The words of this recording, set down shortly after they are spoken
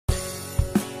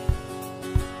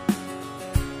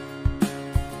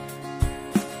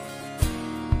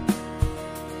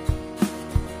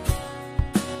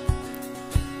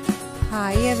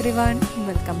Hi everyone,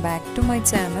 welcome back to my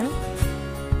channel.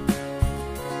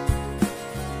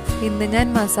 ഇന്ന് ഞാൻ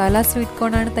masala sweet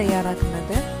corn ആണ്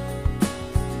തയ്യാറാക്കുന്നത്.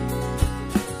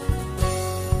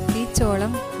 ഈ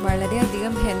ചോളം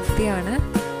വളരെയധികം ഹെൽത്തി ആണ്.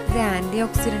 ഇത് ആന്റി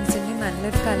ഓക്സിഡന്റ്സിന്റെ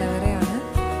നല്ലൊരു കലവറയാണ്.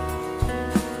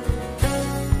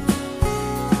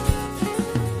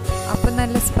 അപ്പോൾ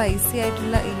നല്ല സ്പൈസി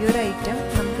ആയിട്ടുള്ള ഈ ഒരു ഐറ്റം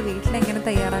നമുക്ക് വീട്ടിൽ എങ്ങനെ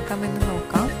തയ്യാറാക്കാമെന്ന്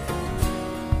നോക്കാം.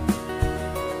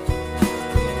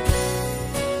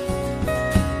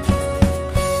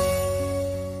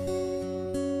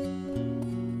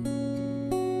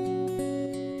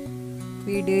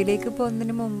 വീഡിയോയിലേക്ക്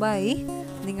പോകുന്നതിന് മുമ്പായി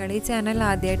നിങ്ങൾ ഈ ചാനൽ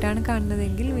ആദ്യമായിട്ടാണ്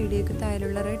കാണുന്നതെങ്കിൽ വീഡിയോയ്ക്ക്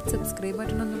താഴെയുള്ള റെഡ് സബ്സ്ക്രൈബ്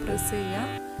ബട്ടൺ ഒന്ന് പ്രസ് ചെയ്യുക.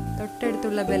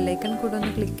 തൊട്ടടുത്തുള്ള ബെല്ലൈക്കൺ കൂടെ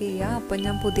ഒന്ന് ക്ലിക്ക് ചെയ്യുക. അപ്പോൾ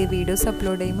ഞാൻ പുതിയ വീഡിയോസ്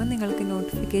അപ്ലോഡ് ചെയ്യുമ്പോൾ നിങ്ങൾക്ക്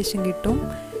നോട്ടിഫിക്കേഷൻ കിട്ടും.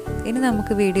 ഇനി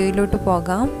നമുക്ക് വീഡിയോയിലോട്ട്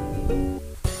പോകാം.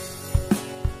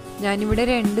 ഞാനിവിടെ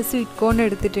 2 സ്വീറ്റ് കോൺ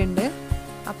എടുത്തിട്ടുണ്ട്.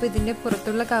 അപ്പോൾ ഇതിൻ്റെ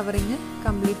പുറത്തുള്ള കവറിങ്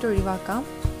കംപ്ലീറ്റ് ഒഴിവാക്കാം.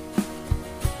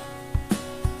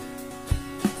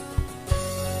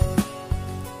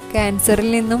 ക്യാൻസറിൽ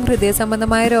നിന്നും ഹൃദയ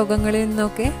സംബന്ധമായ രോഗങ്ങളിൽ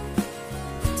നിന്നൊക്കെ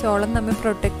ചോളം നമ്മെ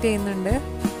പ്രൊട്ടക്റ്റ് ചെയ്യുന്നുണ്ട്.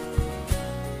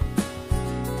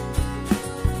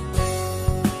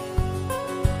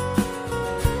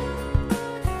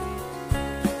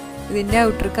 ഇതിൻ്റെ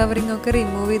ഔട്ടർ കവറിംഗ് ഒക്കെ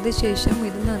റിമൂവ് ചെയ്ത ശേഷം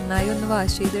ഇത് നന്നായി ഒന്ന്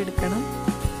വാഷ് ചെയ്തെടുക്കണം.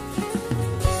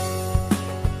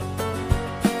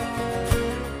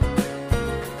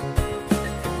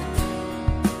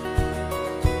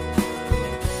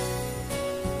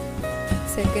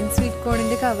 സെക്കൻഡ് സ്വീറ്റ്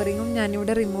കോണിന്റെ കവറിങ്ങും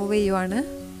ഞാനിവിടെ റിമൂവ് ചെയ്യുവാണ്.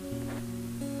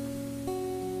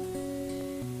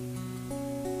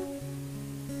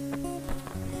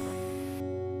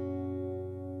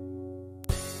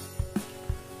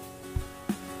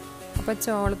 അപ്പോൾ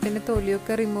ചോളത്തിന്റെ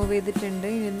തൊലിയൊക്കെ റിമൂവ് ചെയ്തിട്ടുണ്ട്.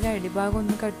 ഇതിന്റെ അടിഭാഗം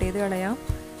ഒന്ന് കട്ട് ചെയ്ത് കളയാം.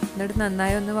 എന്നിട്ട്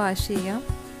നന്നായി ഒന്ന് വാഷ് ചെയ്യാം.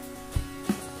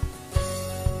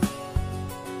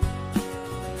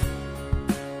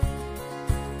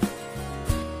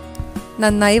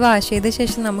 നന്നായി വാഷ് ചെയ്ത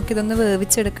ശേഷം നമുക്കിതൊന്ന്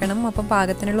വേവിച്ചെടുക്കണം. അപ്പം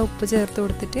പാകത്തിനുള്ള ഉപ്പ് ചേർത്ത്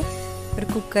കൊടുത്തിട്ട് ഒരു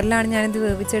കുക്കറിലാണ് ഞാനിത്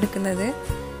വേവിച്ചെടുക്കുന്നത്.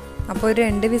 അപ്പോൾ ഒരു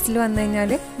 2 വിസിൽ വന്നു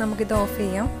കഴിഞ്ഞാൽ നമുക്കിത് ഓഫ്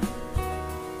ചെയ്യാം.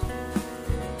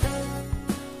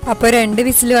 അപ്പോൾ 2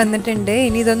 വിസിൽ വന്നിട്ടുണ്ട്.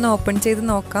 ഇനി ഇതൊന്ന് ഓപ്പൺ ചെയ്ത്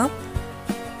നോക്കാം.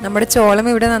 നമ്മുടെ ചോളം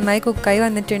ഇവിടെ നന്നായി കുക്കായി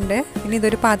വന്നിട്ടുണ്ട്. ഇനി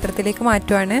ഇതൊരു പാത്രത്തിലേക്ക്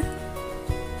മാറ്റുവാണ്.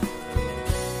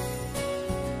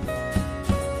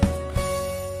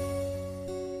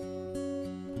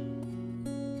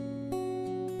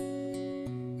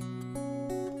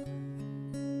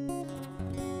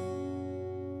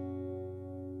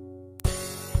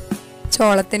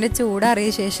 ചോളത്തിൻ്റെ ചൂടറിയ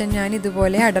ശേഷം ഞാൻ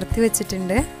ഇതുപോലെ അടർത്തി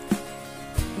വെച്ചിട്ടുണ്ട്.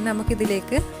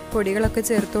 നമുക്കിതിലേക്ക് പൊടികളൊക്കെ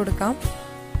ചേർത്ത് കൊടുക്കാം.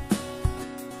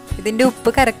 ഇതിൻ്റെ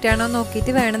ഉപ്പ് കറക്റ്റ് ആണോ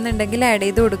നോക്കിയിട്ട് വേണമെന്നുണ്ടെങ്കിൽ ആഡ്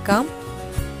ചെയ്ത് കൊടുക്കാം.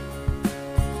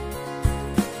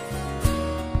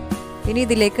 ഇനി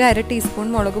ഇതിലേക്ക് 1/2 ടീസ്പൂൺ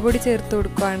മുളക് പൊടി ചേർത്ത്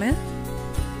കൊടുക്കുകയാണ്.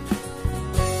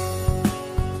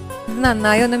 ഇത്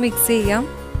നന്നായി ഒന്ന് മിക്സ് ചെയ്യാം.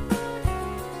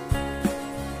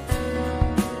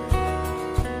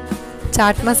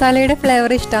 ചാട്ട് മസാലയുടെ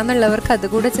ഫ്ലേവർ ഇഷ്ടമെന്നുള്ളവർക്ക്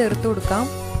അതുകൂടെ ചേർത്ത് കൊടുക്കാം.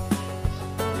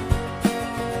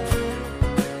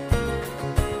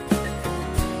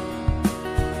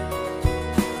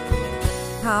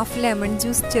 ഹാഫ് ലെമൺ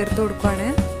ജ്യൂസ് ചേർത്ത് കൊടുക്കുകയാണ്.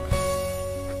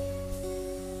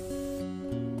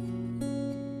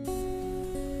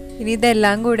 ഇനി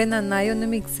ഇതെല്ലാം കൂടെ നന്നായി ഒന്ന്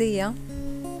മിക്സ് ചെയ്യാം.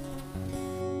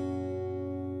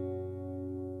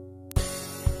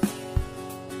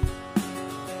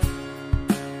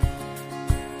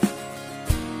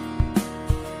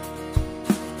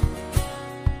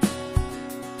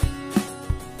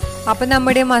 അപ്പം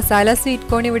നമ്മുടെ മസാല സ്വീറ്റ്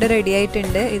കോൺ ഇവിടെ റെഡി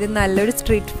ആയിട്ടുണ്ട്. ഇത് നല്ലൊരു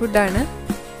സ്ട്രീറ്റ് ഫുഡാണ്.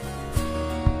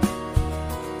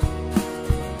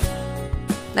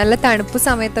 നല്ല തണുപ്പ്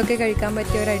സമയത്തൊക്കെ കഴിക്കാൻ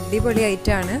പറ്റിയ ഒരു അടിപൊളി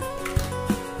ഐറ്റമാണ്.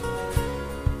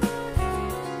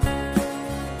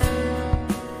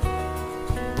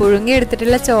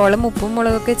 പുഴുങ്ങിയെടുത്തിട്ടുള്ള ചോളം ഉപ്പും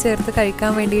മുളകൊക്കെ ചേർത്ത്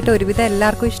കഴിക്കാൻ വേണ്ടിയിട്ട് ഒരുവിധം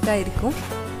എല്ലാവർക്കും ഇഷ്ടമായിരിക്കും.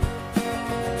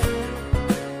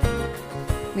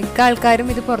 മിക്ക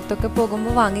ആൾക്കാരും ഇത് പുറത്തൊക്കെ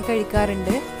പോകുമ്പോൾ വാങ്ങി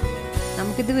കഴിക്കാറുണ്ട്.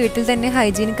 നമുക്കിത് വീട്ടിൽ തന്നെ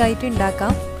ഹൈജീനിക് ആയിട്ട്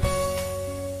ഉണ്ടാക്കാം.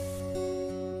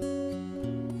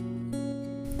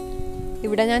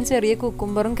 ഇവിടെ ഞാൻ ചെറിയ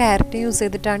കുക്കുംബറും ക്യാരറ്റും യൂസ്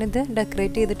ചെയ്തിട്ടാണ് ഇത്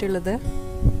ഡെക്കറേറ്റ് ചെയ്തിട്ടുള്ളത്.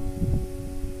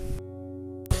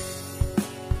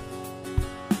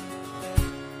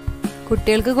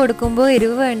 കുട്ടികൾക്ക് കൊടുക്കുമ്പോൾ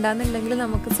എരിവ് വേണ്ടാന്നുണ്ടെങ്കിൽ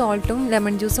നമുക്ക് സോൾട്ടും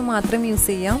ലെമൺ ജ്യൂസും മാത്രം യൂസ്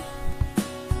ചെയ്യാം.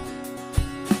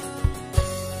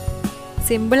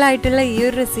 സിമ്പിൾ ആയിട്ടുള്ള ഈ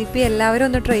ഒരു റെസിപ്പി എല്ലാവരും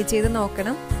ഒന്ന് ട്രൈ ചെയ്ത്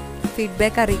നോക്കണം.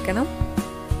 ഫീഡ്ബാക്ക് അറിയിക്കണം.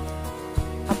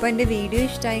 അപ്പോൾ എൻ്റെ വീഡിയോ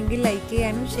ഇഷ്ടമായെങ്കിൽ ലൈക്ക്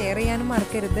ചെയ്യാനും ഷെയർ ചെയ്യാനും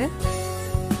മറക്കരുത്.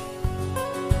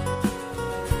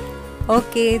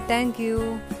 Okay, thank you.